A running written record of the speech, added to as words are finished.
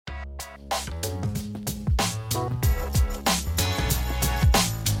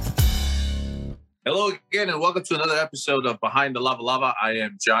Hello again, and welcome to another episode of Behind the Lava Lava. I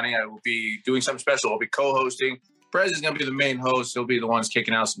am Johnny. I will be doing something special. I'll be co-hosting. Prez is going to be the main host. He'll be the ones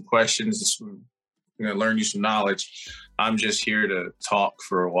kicking out some questions. I'm going to learn you some knowledge. I'm just here to talk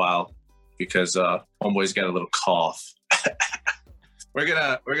for a while because homeboy's got a little cough. We're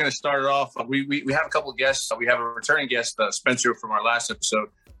gonna start it off. We have a couple of guests. We have a returning guest, Spencer, from our last episode.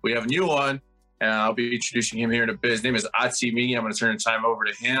 We have a new one. And I'll be introducing him here in a bit. His name is AAPI. I'm going to turn the time over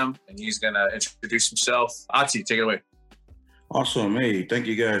to him, and he's going to introduce himself. AAPI, take it away. Awesome. Hey, thank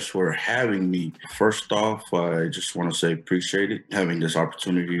you guys for having me. First off, I just want to say appreciate it, having this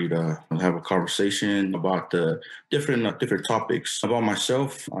opportunity to have a conversation about the different topics. About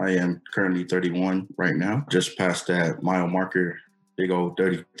myself, I am currently 31 right now, just past that mile marker, big old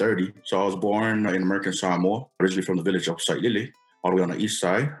 30. So I was born in American Samoa, originally from the village of Sai'ili, all the way on the east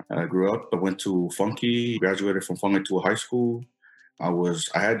side. I grew up, I went to Funky, graduated from Funky to a high school. I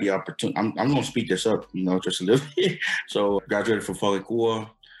had the opportunity, I'm going to speed this up, just a little bit. So graduated from Funky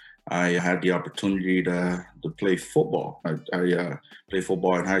Kua. I had the opportunity to play football. I played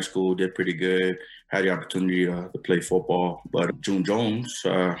football in high school, did pretty good. Had the opportunity to play football. But June Jones,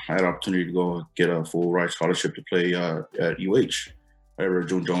 I had the opportunity to go get a full ride scholarship to play at UH. However,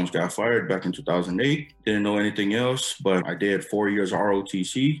 June Jones got fired back in 2008. Didn't know anything else, but I did 4 years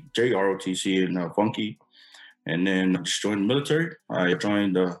ROTC, JROTC in Funky, and then just joined the military. I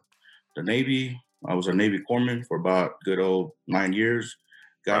joined the Navy. I was a Navy corpsman for about good old 9 years.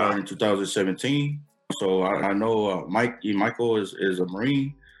 Got out in 2017. So I know Michael is a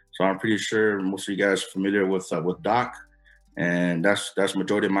Marine, so I'm pretty sure most of you guys are familiar with Doc. And that's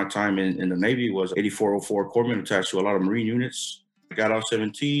majority of my time in the Navy was 8404 corpsman attached to a lot of Marine units. I got out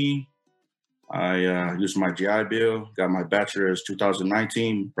 17. I used my GI Bill, got my bachelor's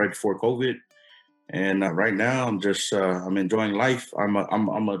 2019, right before COVID. And right now, I'm enjoying life. I'm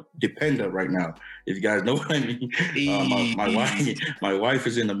a dependent right now, if you guys know what I mean. My wife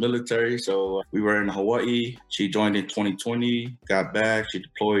is in the military, so we were in Hawaii. She joined in 2020, got back. She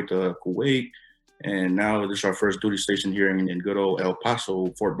deployed to Kuwait. And now this is our first duty station here in good old El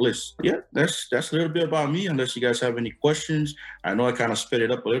Paso, Fort Bliss. Yeah, that's a little bit about me, unless you guys have any questions. I know I kind of sped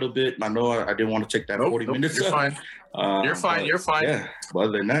it up a little bit. I know I didn't want to take that 40 minutes. You're fine. You're fine. Yeah, but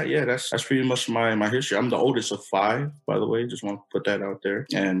other than that, yeah, that's pretty much my history. I'm the oldest of 5, by the way. Just want to put that out there.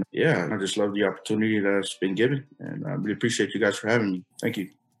 And yeah, I just love the opportunity that's been given. And I really appreciate you guys for having me. Thank you.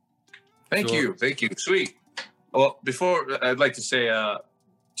 Thank you. Sweet. Well, before, I'd like to say,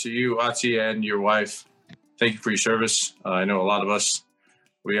 to you, Ati, and your wife, thank you for your service. I know a lot of us,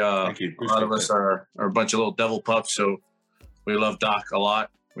 are a bunch of little devil pups, so we love Doc a lot.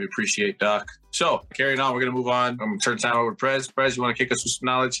 We appreciate Doc. So, carrying on, we're going to move on. I'm going to turn the time over to Prez. Prez, you want to kick us with some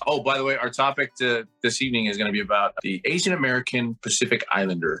knowledge? Oh, by the way, our topic this evening is going to be about the Asian American Pacific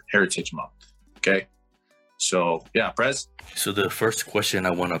Islander Heritage Month. Okay? So, yeah, Prez? So the first question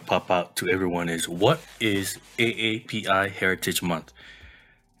I want to pop out to everyone is, what is AAPI Heritage Month?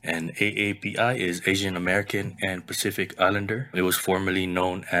 And AAPI is Asian American and Pacific Islander. It was formerly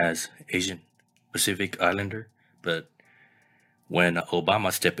known as Asian Pacific Islander, but when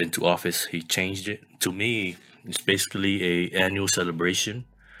Obama stepped into office, he changed it. To me, it's basically an annual celebration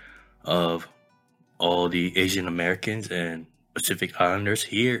of all the Asian Americans and Pacific Islanders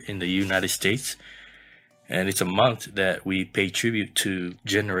here in the United States. And it's a month that we pay tribute to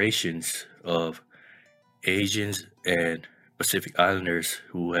generations of Asians and Pacific Islanders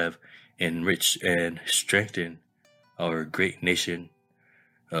who have enriched and strengthened our great nation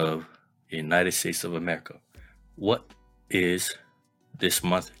of the United States of America. What is this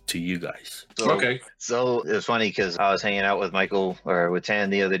month to you guys? So it's funny because I was hanging out with Michael or with Tan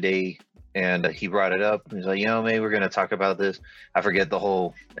the other day, and he brought it up. He's like, maybe we're going to talk about this. I forget the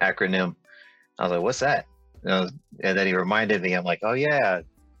whole acronym. I was like, what's that? And then he reminded me. I'm like, oh yeah,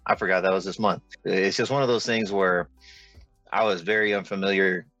 I forgot that was this month. It's just one of those things where I was very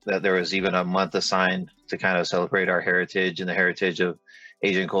unfamiliar that there was even a month assigned to kind of celebrate our heritage and the heritage of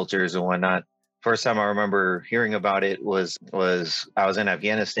Asian cultures and whatnot. First time I remember hearing about it was I was in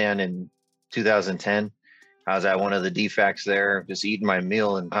Afghanistan in 2010. I was at one of the DFACs there, just eating my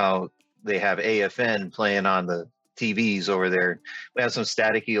meal, and how they have AFN playing on the TVs over there. We have some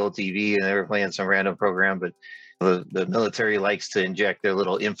staticky old TV, and they were playing some random program, but the military likes to inject their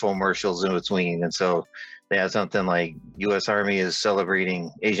little infomercials in between. And so they had something like U.S. Army is celebrating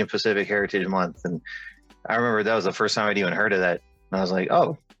Asian Pacific Heritage Month. And I remember that was the first time I'd even heard of that. And I was like,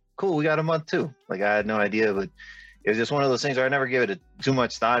 oh, cool, we got a month too. Like, I had no idea, but it was just one of those things where I never gave it too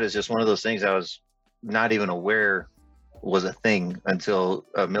much thought. It's just one of those things I was not even aware was a thing until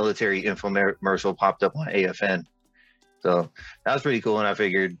a military infomercial popped up on AFN. So that was pretty cool. And I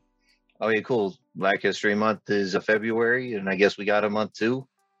figured, okay, cool. Black History Month is a February, and I guess we got a month too.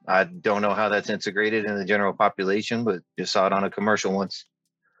 I don't know how that's integrated in the general population, but just saw it on a commercial once.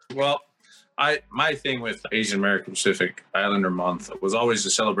 Well, my thing with Asian American Pacific Islander Month was always a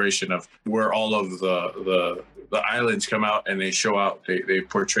celebration of where all of the islands come out and they show out. They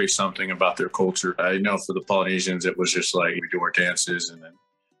portray something about their culture. I know for the Polynesians, it was just like we do our dances, and then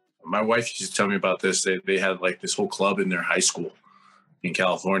my wife used to tell me about this. They had like this whole club in their high school in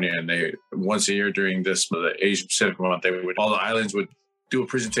California, and they once a year during the Asian Pacific Month, all the islands would do a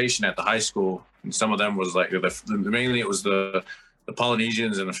presentation at the high school, and some of them was like mainly it was the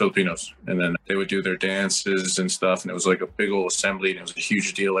Polynesians and the Filipinos, and then they would do their dances and stuff, and it was like a big old assembly, and it was a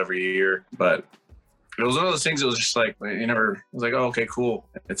huge deal every year. But it was one of those things that was just like it was like, oh, okay, cool.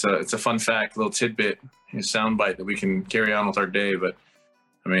 It's a fun fact, little tidbit, a soundbite that we can carry on with our day. But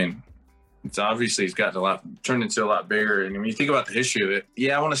I mean, it's turned into a lot bigger. And when you think about the history of it,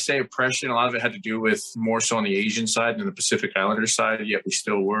 yeah, I want to say oppression. A lot of it had to do with more so on the Asian side than the Pacific Islander side, yet we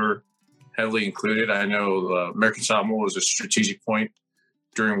still were heavily included. I know American Samoa was a strategic point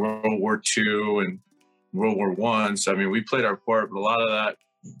during World War II and World War I. So, I mean, we played our part, but a lot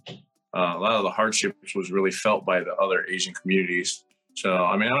of the hardships was really felt by the other Asian communities. So,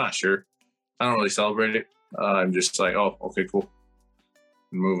 I mean, I'm not sure. I don't really celebrate it. I'm just like, oh, okay, cool.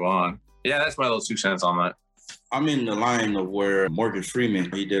 Move on. Yeah, that's my little 2 cents on that. I'm in the line of where Morgan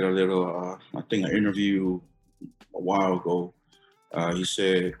Freeman, he did a little, I think, an interview a while ago. He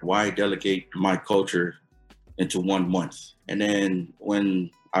said, why delegate my culture into 1 month? And then when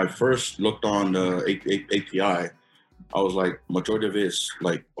I first looked on the API, I was like, majority of it is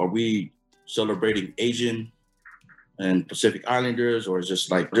like, are we celebrating Asian and Pacific Islanders, or is this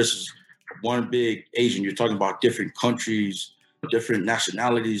like, this is one big Asian? You're talking about different countries, different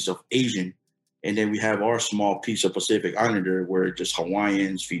nationalities of Asian. And then we have our small piece of Pacific Islander where just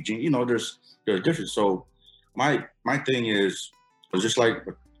Hawaiians, Fiji, there's different. So my thing is, just like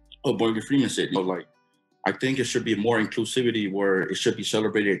Morgan Freeman said, like, I think it should be more inclusivity where it should be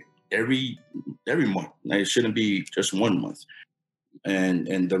celebrated every month. Like, it shouldn't be just 1 month.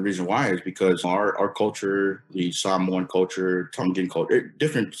 And the reason why is because our culture, the Samoan culture, Tongan culture,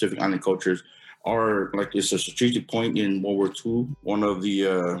 different Pacific Island cultures are like, it's a strategic point in World War II. One of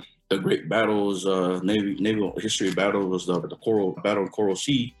the great battles, naval history battle was the Battle of Coral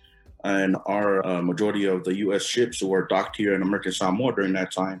Sea. And our majority of the U.S. ships were docked here in American Samoa during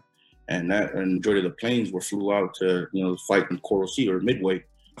that time, and majority of the planes were flew out to fight in Coral Sea or Midway,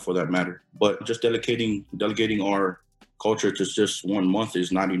 for that matter. But just delegating our culture to just 1 month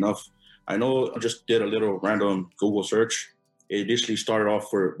is not enough. I know I just did a little random Google search. It initially started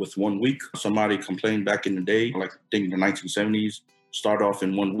off with 1 week. Somebody complained back in the day, like I think in the 1970s, started off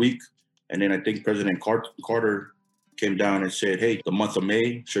in 1 week, and then I think President Carter came down and said, hey, the month of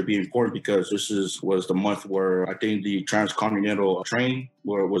May should be important because this was the month where I think the transcontinental train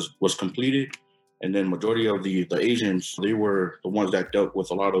was completed. And then majority of the Asians, they were the ones that dealt with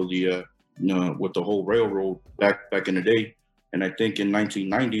a lot of the, with the whole railroad back in the day. And I think in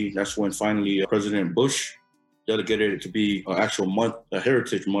 1990, that's when finally President Bush delegated it to be an actual month, a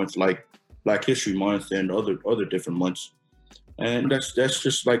heritage month, like Black History Month and other different months. And that's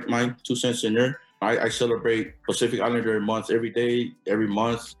just like my 2 cents in there. I celebrate Pacific Islander month every day, every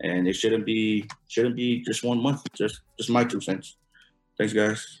month, and it shouldn't be just 1 month. Just my 2 cents. Thanks,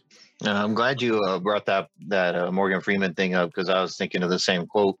 guys. I'm glad you brought that Morgan Freeman thing up, because I was thinking of the same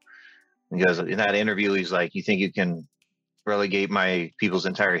quote. Because in that interview, he's like, "You think you can relegate my people's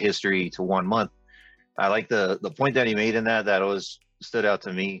entire history to 1 month?" I like the point that he made in that always stood out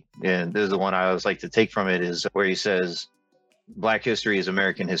to me, and this is the one I always like to take from it, is where he says, "Black history is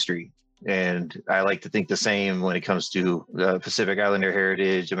American history." And I like to think the same when it comes to Pacific Islander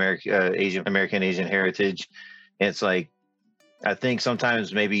heritage, American Asian heritage. And it's like, I think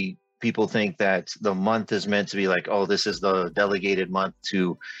sometimes maybe people think that the month is meant to be like, oh, this is the delegated month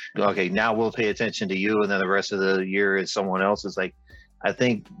to, okay, now we'll pay attention to you, and then the rest of the year is someone else. It's like, I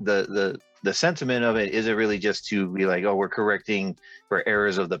think the sentiment of it isn't really just to be like, oh, we're correcting for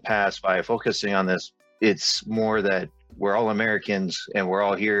errors of the past by focusing on this. It's more that we're all Americans and we're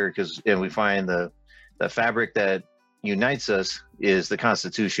all here and we find the fabric that unites us is the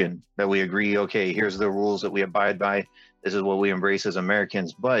Constitution, that we agree, okay, here's the rules that we abide by. This is what we embrace as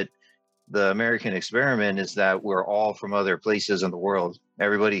Americans. But the American experiment is that we're all from other places in the world.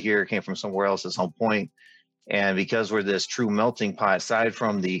 Everybody here came from somewhere else at some point. And because we're this true melting pot, aside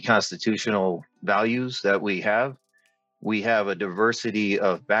from the constitutional values that we have a diversity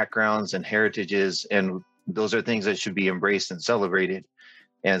of backgrounds and heritages, and those are things that should be embraced and celebrated.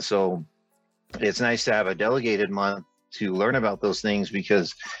 And so it's nice to have a delegated month to learn about those things,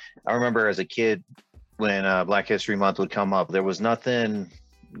 because I remember as a kid when Black History Month would come up, there was nothing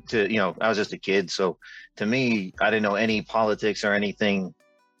to, I was just a kid. So to me, I didn't know any politics or anything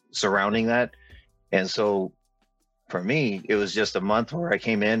surrounding that. And so for me, it was just a month where I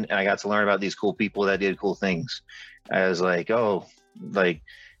came in and I got to learn about these cool people that did cool things. I was like, oh, like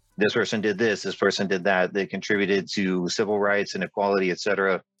this person did this person did that. They contributed to civil rights and equality,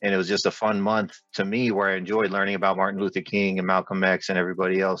 etc. And it was just a fun month to me where I enjoyed learning about Martin Luther King and Malcolm X and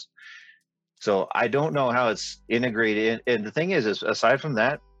everybody else. So I don't know how it's integrated. And the thing is aside from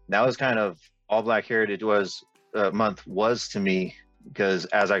that, that was kind of all Black Heritage Month was to me, because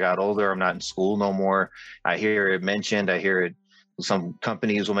as I got older, I'm not in school no more. I hear it mentioned. I hear it. Some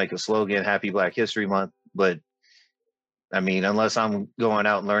companies will make a slogan, Happy Black History Month. But I mean, unless I'm going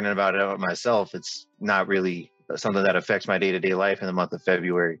out and learning about it myself, it's not really something that affects my day-to-day life in the month of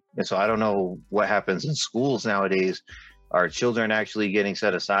February. And so I don't know what happens in schools nowadays. Are children actually getting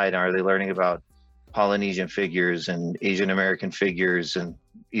set aside? Are they learning about Polynesian figures and Asian American figures and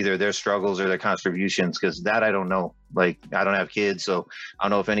either their struggles or their contributions? Because that I don't know. Like, I don't have kids, so I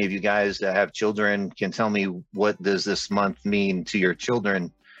don't know if any of you guys that have children can tell me, what does this month mean to your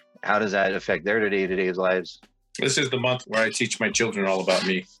children? How does that affect their day-to-day lives? This is the month where I teach my children all about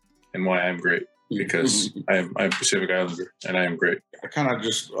me and why I'm great, because I'm Pacific Islander and I am great. I kind of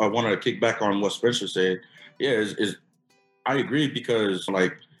just wanted to kick back on what Spencer said. Yeah, is I agree, because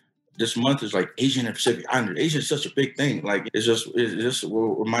like this month is like Asian and Pacific Islander. Asian is such a big thing. Like it's just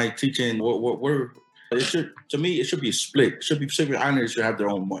my teaching. To me, it should be a split. It should be Pacific Islanders should have their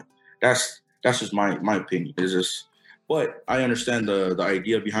own month. That's just my opinion. It's just. But I understand the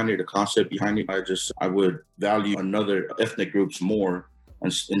idea behind it, the concept behind it. I would value another ethnic groups more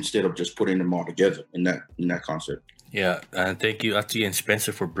instead of just putting them all together in that concept. Yeah, and thank you, Ati and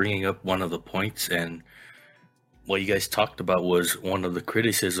Spencer, for bringing up one of the points. And what you guys talked about was one of the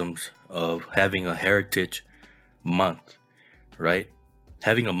criticisms of having a heritage month, right?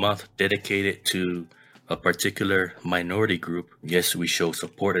 Having a month dedicated to a particular minority group. Yes, we show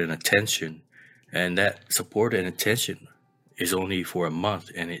support and attention. And that support and attention is only for a month,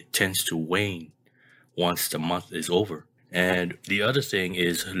 and it tends to wane once the month is over. And the other thing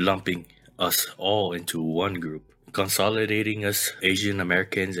is lumping us all into one group, consolidating us Asian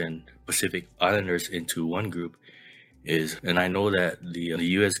Americans and Pacific Islanders into one group is, and I know that the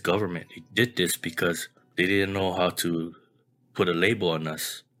U.S. government did this because they didn't know how to put a label on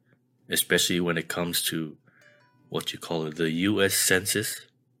us, especially when it comes to what you call it, the U.S. Census,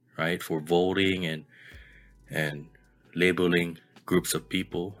 right, for voting and labeling groups of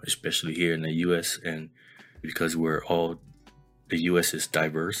people, especially here in the U.S. and because the U.S. is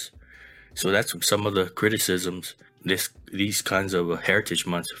diverse. So that's some of the criticisms these kinds of heritage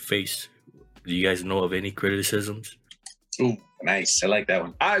months face. Do you guys know of any criticisms? Ooh, nice. I like that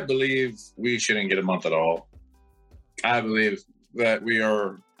one. I believe we shouldn't get a month at all. I believe that we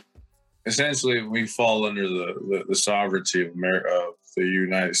fall under the sovereignty of the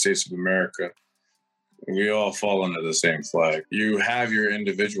United States of America. We all fall under the same flag. You have your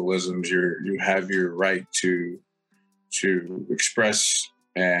individualisms. You have your right to express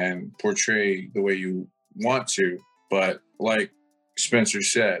and portray the way you want to. But like Spencer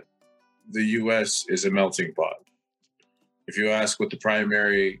said, the U.S. is a melting pot. If you ask what the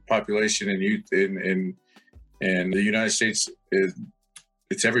primary population in the United States is,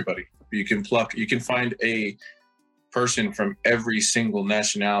 it's everybody. You can find a person from every single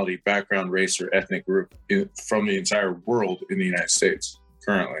nationality, background, race, or ethnic group from the entire world in the United States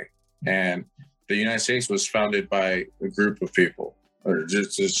currently. And the United States was founded by a group of people.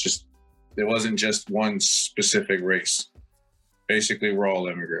 It wasn't just one specific race. Basically, we're all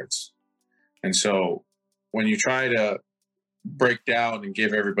immigrants. And so when you try to break down and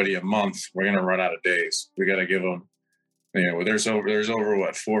give everybody a month, we're going to run out of days. We got to give them, there's over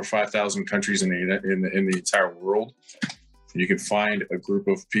what, 4,000 or 5,000 countries in the entire world. You can find a group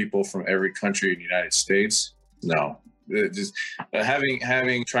of people from every country in the United States. No, just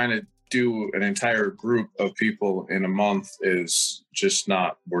trying to do an entire group of people in a month is just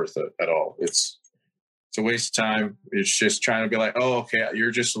not worth it at all. It's a waste of time. It's just trying to be like, oh, okay,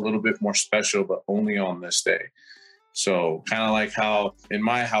 you're just a little bit more special, but only on this day. So kind of like how in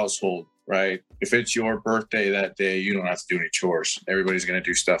my household, right? If it's your birthday that day, you don't have to do any chores. Everybody's going to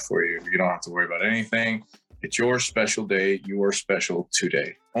do stuff for you. You don't have to worry about anything. It's your special day. You are special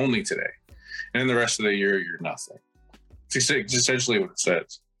today, only today. And the rest of the year, you're nothing. It's essentially what it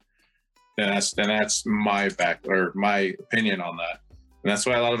says. And that's my opinion on that. And that's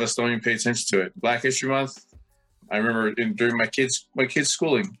why a lot of us don't even pay attention to it. Black History Month, I remember during my kids'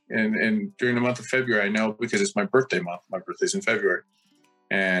 schooling, and during the month of February, I know because it's my birthday month. My birthday's in February,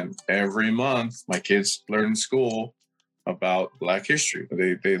 and every month my kids learn in school about Black history.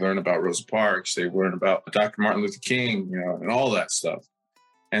 They learn about Rosa Parks. They learn about Dr. Martin Luther King, and all that stuff.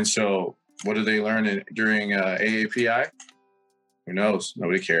 And so, what do they learn during AAPI? Who knows?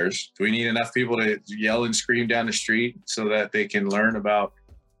 Nobody cares. Do we need enough people to yell and scream down the street so that they can learn about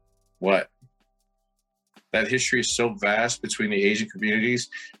what? That history is so vast between the Asian communities,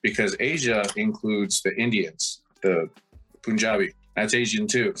 because Asia includes the Indians, the Punjabi. That's Asian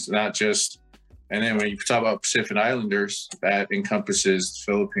too. It's not just, and then when you talk about Pacific Islanders, that encompasses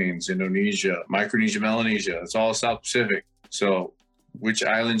the Philippines, Indonesia, Micronesia, Melanesia. It's all South Pacific. So which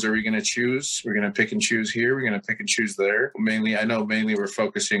islands are we going to choose? We're going to pick and choose here. We're going to pick and choose there. Mainly we're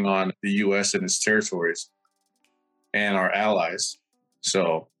focusing on the U.S. and its territories and our allies.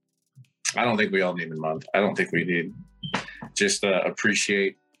 So I don't think we all need a month. I don't think we need just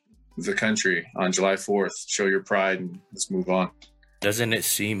appreciate the country on July 4th. Show your pride and let's move on. Doesn't it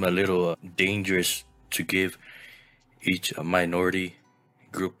seem a little dangerous to give each minority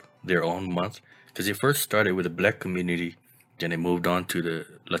group their own month? Because it first started with the Black community, then it moved on to the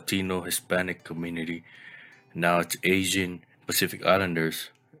Latino, Hispanic community. Now it's Asian, Pacific Islanders.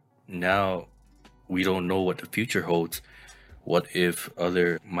 Now we don't know what the future holds. What if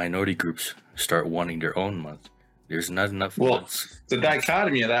other minority groups start wanting their own month? There's not enough months. The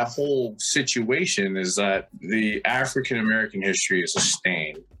dichotomy of that whole situation is that the African American history is a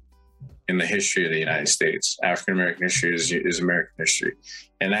stain in the history of the United States. African American history is American history.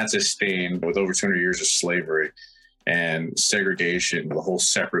 And that's a stain with over 200 years of slavery and segregation, the whole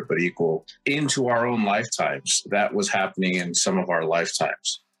separate but equal, into our own lifetimes. That was happening in some of our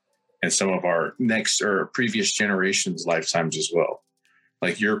lifetimes and some of our next or previous generations' lifetimes as well.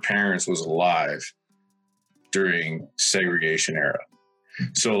 Like your parents was alive during segregation era.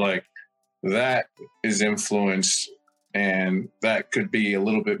 So like that is influence, and that could be a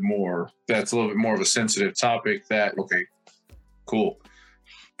little bit more of a sensitive topic. That, okay, cool.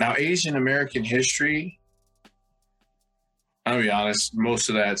 Now, Asian American history, I'll be honest, most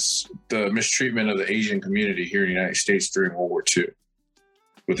of that's the mistreatment of the Asian community here in the United States during World War II.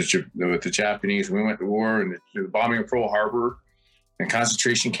 With the Japanese, we went to war, and the bombing of Pearl Harbor and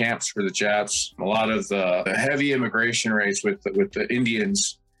concentration camps for the Japs. A lot of the heavy immigration rates with the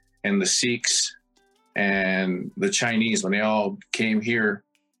Indians and the Sikhs and the Chinese, when they all came here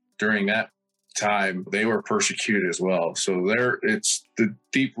during that time, they were persecuted as well. So it's the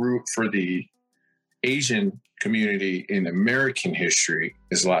deep root for the Asian community in American history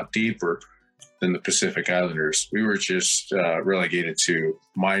is a lot deeper than the Pacific Islanders. We were just relegated to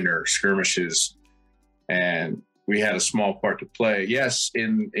minor skirmishes, and we had a small part to play. Yes,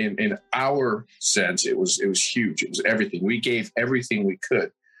 in our sense, it was huge. It was everything. We gave everything we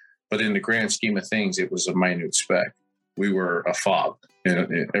could, but in the grand scheme of things, it was a minute speck. We were a fob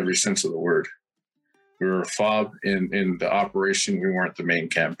in every sense of the word. We were a fob in the operation. We weren't the main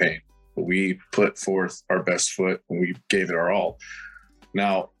campaign, but we put forth our best foot and we gave it our all.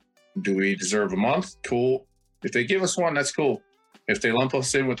 Now, do we deserve a month? Cool. If they give us one, that's cool. If they lump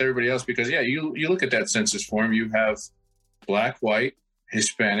us in with everybody else, because you look at that census form, you have Black, white,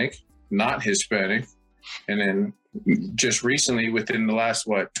 Hispanic, not Hispanic, and then just recently, within the last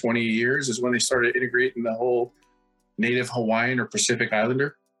 20 years, is when they started integrating the whole Native Hawaiian or Pacific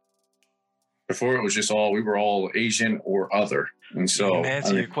Islander. Before it was just we were all Asian or other, and so to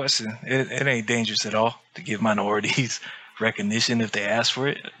answer your question, it ain't dangerous at all to give minorities recognition if they ask for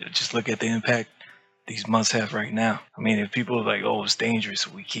it. Just look at the impact these months have right now. I mean, if people are like, oh, it's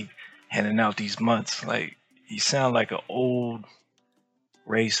dangerous, we keep handing out these months, like, you sound like an old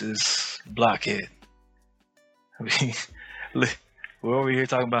racist blockhead. I mean, we're over here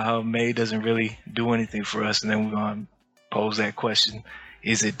talking about how May doesn't really do anything for us, and then we're going to pose that question,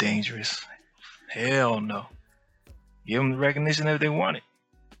 is it dangerous? Hell no. Give them the recognition that they want it.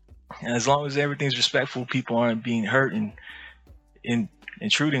 And as long as everything's respectful, people aren't being hurt and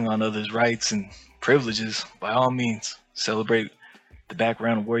intruding on others' rights and privileges, by all means, celebrate the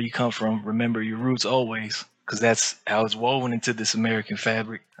background of where you come from. Remember your roots always, because that's how it's woven into this American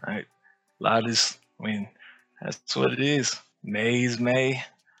fabric. All right, a lot of this, I mean, that's what it is. May is May.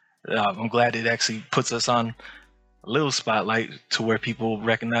 I'm glad it actually puts us on a little spotlight to where people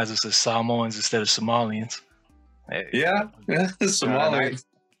recognize us as Samoans instead of Somalians. Yeah, Somalians.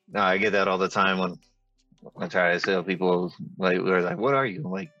 No, I get that all the time when I try to tell people, like, we're like, what are you?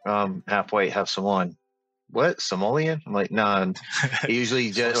 I'm like, half white, half Samoan. What? Somalian? I'm like, nah. It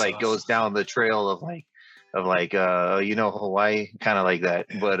usually just like goes down the trail of like of like, Hawaii, kind of like that.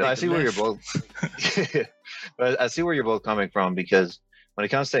 But I see where you're both. But I see where you're both coming from, because when it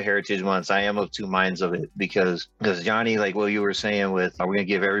comes to Heritage Months, I am of two minds of it, because Johnny, like what you were saying with, are we gonna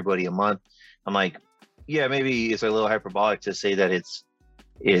give everybody a month? I'm like, yeah, maybe it's a little hyperbolic to say that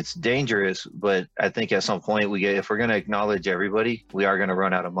it's dangerous, but I think at some point if we're going to acknowledge everybody, we are going to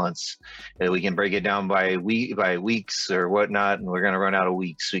run out of months. And we can break it down by weeks or whatnot, and we're going to run out of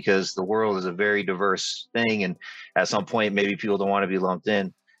weeks, because the world is a very diverse thing, and at some point maybe people don't want to be lumped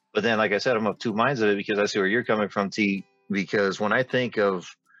in. But then, like I said, I'm of two minds of it, because I see where you're coming from, T. Because when I think of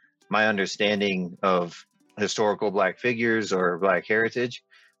my understanding of historical Black figures or Black heritage,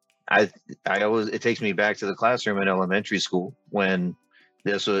 I always, it takes me back to the classroom in elementary school, when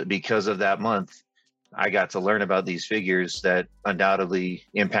this was, because of that month, I got to learn about these figures that undoubtedly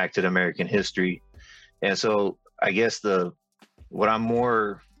impacted American history. And so I guess what I'm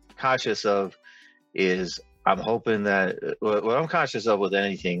more cautious of is, I'm hoping that what I'm cautious of with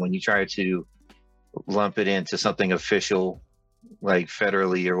anything, when you try to lump it into something official, like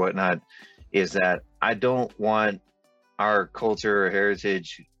federally or whatnot, is that I don't want our culture or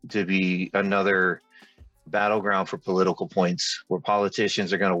heritage to be another battleground for political points, where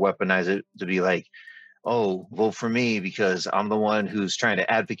politicians are going to weaponize it to be like, oh, vote for me because I'm the one who's trying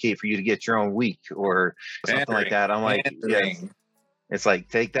to advocate for you to get your own week, or something like that. I'm like, yeah, it's like,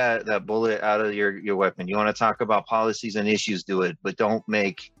 take that bullet out of your weapon. You want to talk about policies and issues, do it, but don't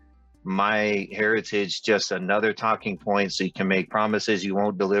make my heritage just another talking point so you can make promises you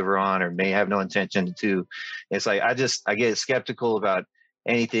won't deliver on or may have no intention to. It's like, I get skeptical about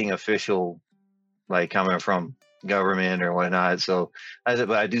anything official, like coming from government or whatnot. So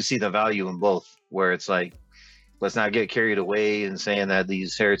but I do see the value in both, where it's like, let's not get carried away in saying that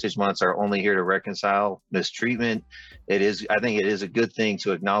these heritage months are only here to reconcile mistreatment. I think it is a good thing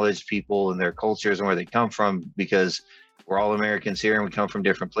to acknowledge people and their cultures and where they come from, because we're all Americans here and we come from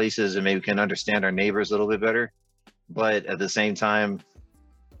different places, and maybe we can understand our neighbors a little bit better. But at the same time,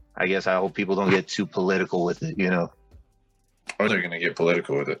 I guess I hope people don't get too political with it, Or they're going to get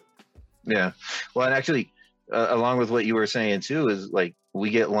political with it. Yeah. Well, and actually, along with what you were saying too, is like, we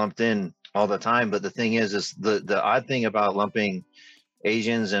get lumped in all the time. But the thing is the odd thing about lumping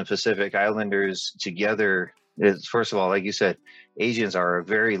Asians and Pacific Islanders together is, first of all, like you said, Asians are a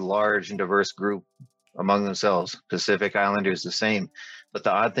very large and diverse group among themselves. Pacific Islanders the same. But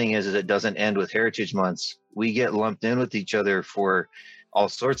the odd thing is it doesn't end with Heritage Months. We get lumped in with each other for all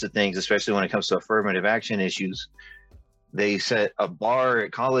sorts of things, especially when it comes to affirmative action issues. They set a bar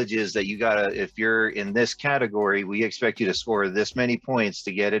at colleges that if you're in this category, we expect you to score this many points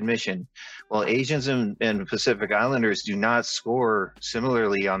to get admission. Well, Asians and Pacific Islanders do not score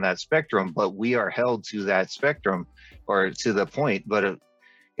similarly on that spectrum, but we are held to that spectrum, or to the point. But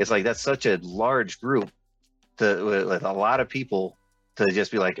it's like, that's such a large group with a lot of people to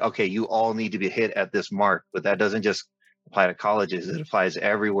just be like, okay, you all need to be hit at this mark. But that doesn't just apply to colleges. It applies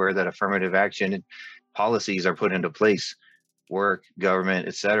everywhere that affirmative action policies are put into place. Work, government,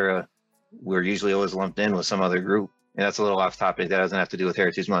 etc. We're usually always lumped in with some other group. And that's a little off topic. That doesn't have to do with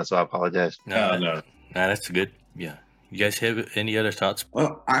Heritage Month, so I apologize. No, that's good. Yeah. You guys have any other thoughts?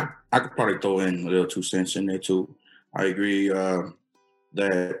 Well, I could probably throw in a little 2 cents in there too. I agree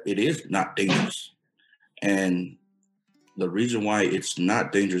that it is not dangerous. And the reason why it's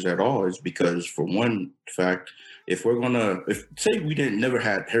not dangerous at all is because, for one fact, if say we never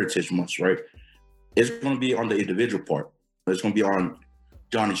had Heritage Months, right? It's going to be on the individual part. It's going to be on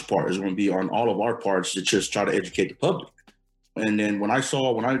Johnny's part. It's going to be on all of our parts to just try to educate the public. And then when I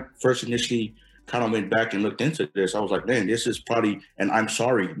first initially kind of went back and looked into this, I was like, man, this is probably an I'm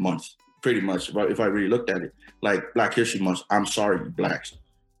sorry month, pretty much. If I really looked at it, like Black History Month, I'm sorry, Blacks.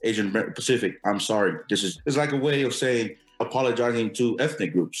 Asian Pacific, I'm sorry. It's like a way of saying, apologizing to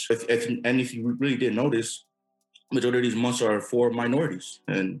ethnic groups. And if you really didn't notice, majority of these months are for minorities,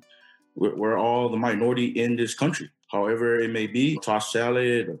 and we're all the minority in this country. However it may be, tossed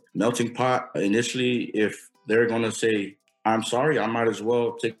salad, melting pot. Initially, if they're going to say, I'm sorry, I might as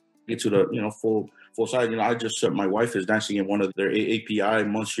well take it to the full side. My wife is dancing in one of their AAPI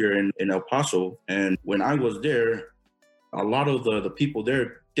months here in El Paso. And when I was there, a lot of the people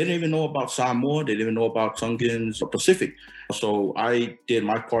there didn't even know about Samoa. They didn't even know about Tongans or Pacific. So I did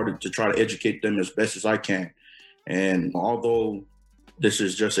my part to try to educate them as best as I can. And although this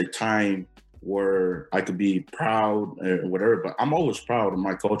is just a time where I could be proud or whatever, but I'm always proud of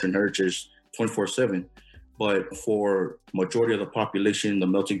my culture and heritage 24/7. But for majority of the population, the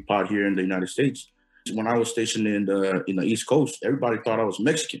melting pot here in the United States, when I was stationed in the East Coast, everybody thought I was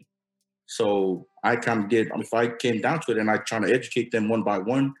Mexican. So I kind of did, if I came down to it and I trying to educate them one by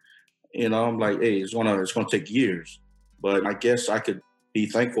one, I'm like, hey, it's gonna take years. But I guess I could be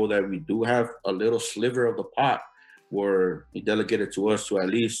thankful that we do have a little sliver of the pot where he delegated to us to at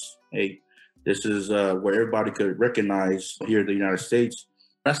least, hey, this is where everybody could recognize here in the United States.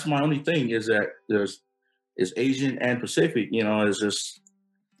 That's my only thing is that it's Asian and Pacific. It's just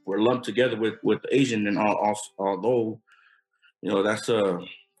we're lumped together with Asian, and although that's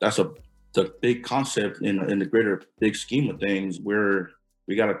the big concept in the greater big scheme of things,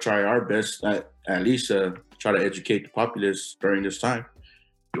 we got to try our best at least try to educate the populace during this time.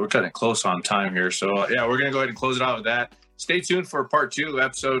 We're kind of close on time here. So, yeah, we're going to go ahead and close it out with that. Stay tuned for part 2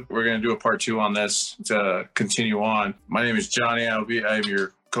 episode. We're going to do a part 2 on this to continue on. My name is Johnny. I'm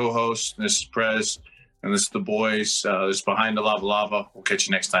your co-host. This is Prez, and this is the boys. This is Behind the Lava Lava. We'll catch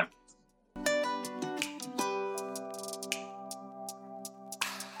you next time.